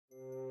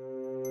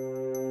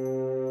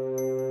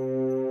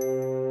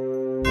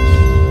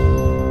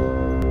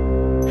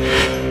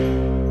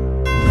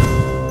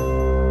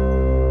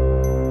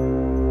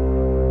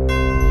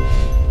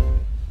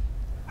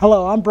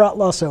Hello, I'm Brett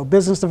Lusso,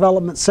 Business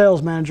Development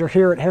Sales Manager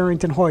here at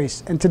Harrington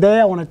Hoists, and today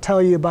I want to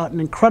tell you about an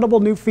incredible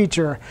new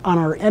feature on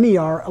our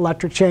NER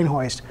electric chain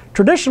hoist.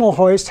 Traditional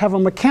hoists have a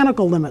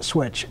mechanical limit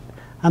switch.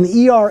 On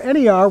the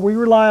NER, we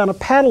rely on a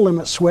paddle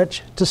limit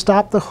switch to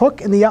stop the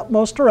hook in the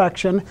upmost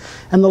direction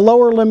and the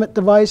lower limit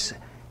device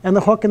and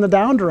the hook in the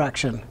down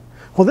direction.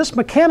 Well, this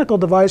mechanical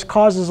device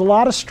causes a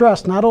lot of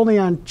stress not only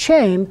on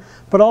chain,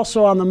 but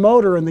also on the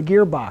motor and the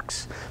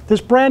gearbox.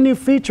 This brand new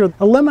feature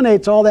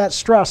eliminates all that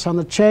stress on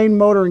the chain,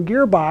 motor, and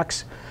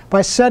gearbox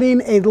by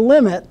setting a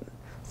limit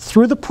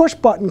through the push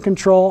button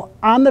control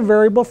on the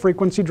variable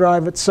frequency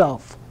drive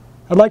itself.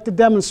 I'd like to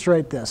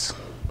demonstrate this.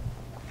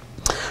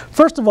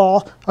 First of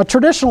all, a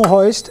traditional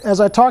hoist,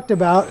 as I talked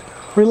about,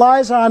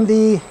 relies on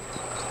the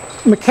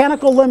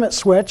mechanical limit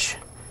switch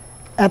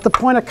at the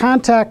point of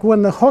contact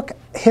when the hook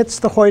hits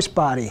the hoist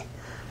body.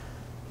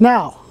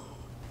 Now,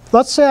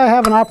 let's say I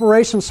have an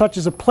operation such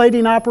as a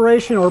plating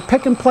operation or a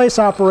pick and place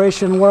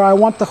operation where I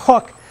want the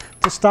hook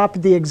to stop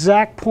at the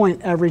exact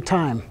point every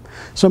time.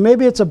 So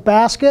maybe it's a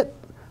basket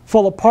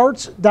full of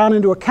parts down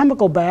into a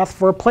chemical bath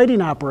for a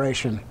plating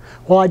operation.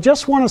 Well, I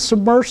just want to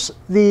submerge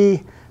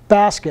the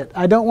basket.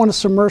 I don't want to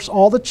submerge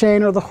all the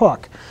chain or the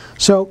hook.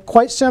 So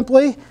quite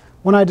simply,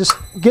 when I just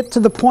get to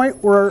the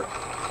point where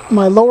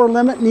my lower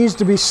limit needs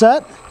to be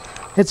set,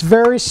 it's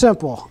very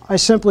simple. I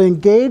simply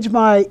engage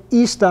my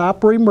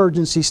e-stop or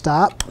emergency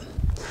stop.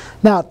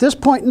 Now at this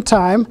point in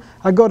time,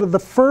 I go to the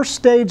first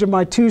stage of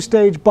my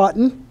two-stage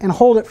button and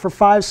hold it for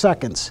 5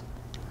 seconds.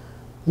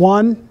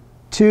 1,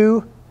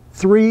 2,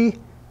 3,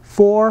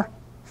 4,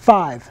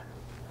 5.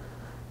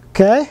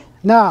 Okay,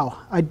 now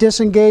I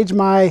disengage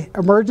my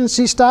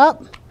emergency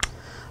stop.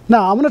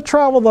 Now I'm going to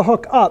travel the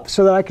hook up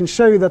so that I can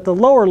show you that the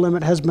lower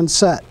limit has been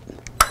set.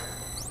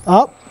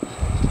 Up,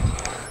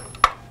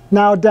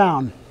 now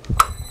down.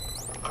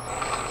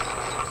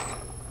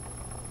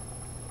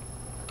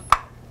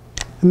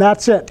 And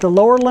that's it. The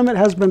lower limit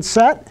has been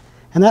set,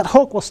 and that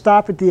hook will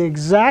stop at the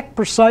exact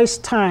precise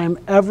time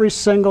every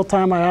single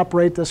time I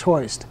operate this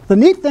hoist. The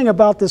neat thing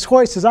about this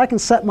hoist is I can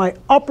set my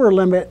upper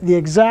limit the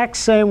exact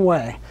same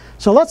way.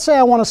 So let's say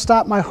I want to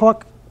stop my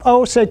hook,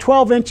 say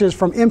 12 inches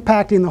from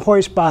impacting the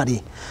hoist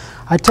body.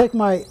 I take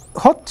my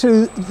hook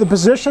to the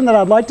position that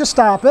I'd like to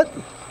stop it.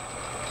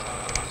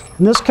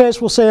 In this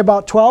case, we'll say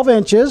about 12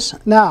 inches.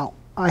 Now,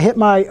 I hit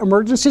my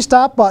emergency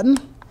stop button.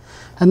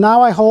 And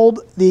now I hold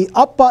the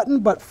up button,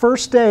 but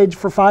first stage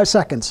for 5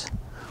 seconds.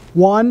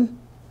 1,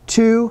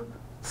 2,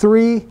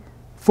 3,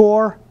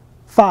 4,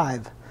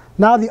 5.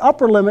 Now the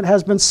upper limit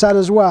has been set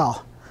as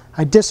well.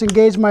 I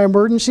disengage my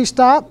emergency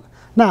stop.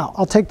 Now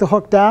I'll take the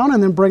hook down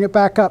and then bring it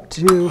back up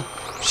to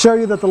show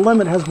you that the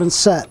limit has been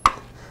set.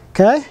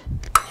 Okay?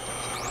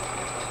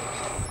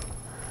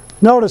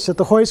 Notice that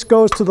the hoist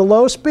goes to the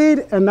low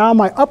speed, and now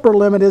my upper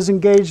limit is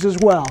engaged as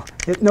well.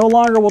 It no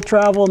longer will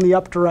travel in the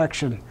up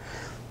direction.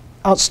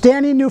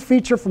 Outstanding new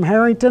feature from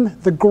Harrington.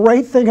 The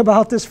great thing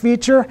about this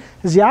feature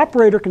is the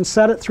operator can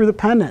set it through the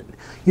pendant.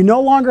 You no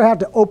longer have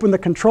to open the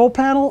control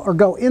panel or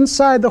go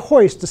inside the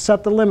hoist to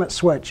set the limit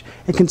switch.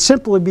 It can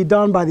simply be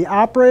done by the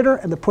operator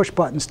and the push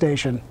button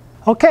station.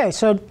 Okay,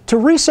 so to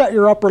reset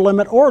your upper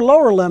limit or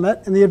lower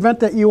limit in the event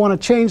that you want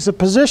to change the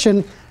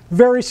position,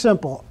 very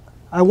simple.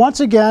 I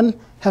once again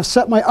have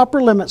set my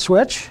upper limit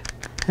switch.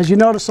 As you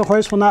notice, the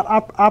hoist will not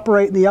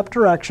operate in the up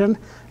direction.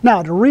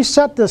 Now, to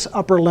reset this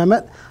upper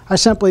limit, I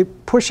simply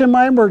push in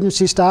my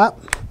emergency stop.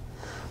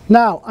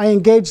 Now, I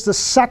engage the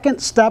second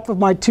step of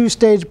my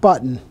two-stage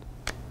button.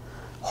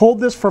 Hold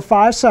this for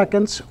 5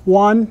 seconds.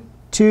 1,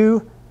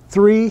 2,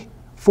 3,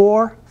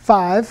 4,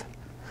 5.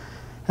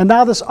 And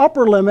now this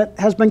upper limit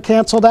has been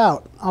canceled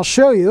out. I'll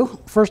show you.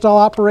 First, I'll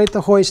operate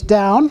the hoist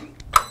down.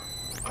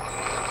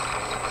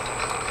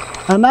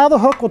 And now the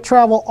hook will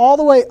travel all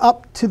the way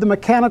up to the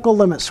mechanical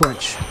limit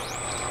switch.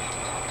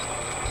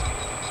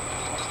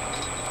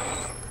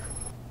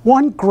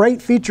 One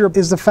great feature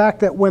is the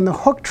fact that when the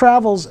hook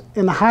travels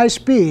in the high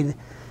speed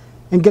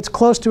and gets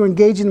close to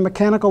engaging the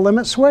mechanical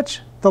limit switch,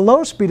 the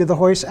low speed of the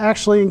hoist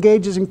actually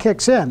engages and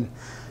kicks in.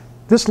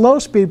 This low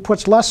speed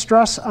puts less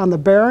stress on the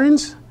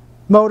bearings,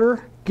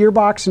 motor,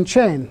 gearbox, and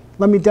chain.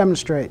 Let me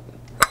demonstrate.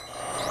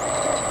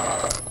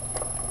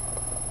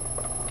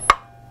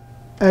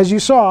 As you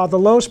saw, the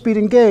low speed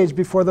engaged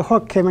before the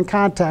hook came in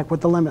contact with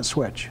the limit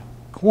switch.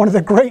 One of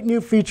the great new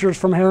features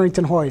from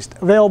Harrington Hoist,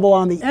 available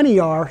on the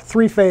NER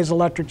 3-phase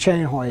electric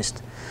chain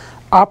hoist.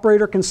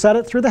 Operator can set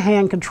it through the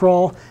hand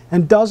control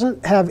and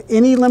doesn't have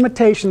any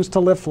limitations to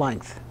lift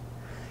length.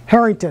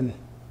 Harrington,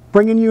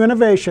 bringing you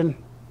innovation.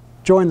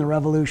 Join the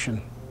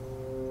revolution.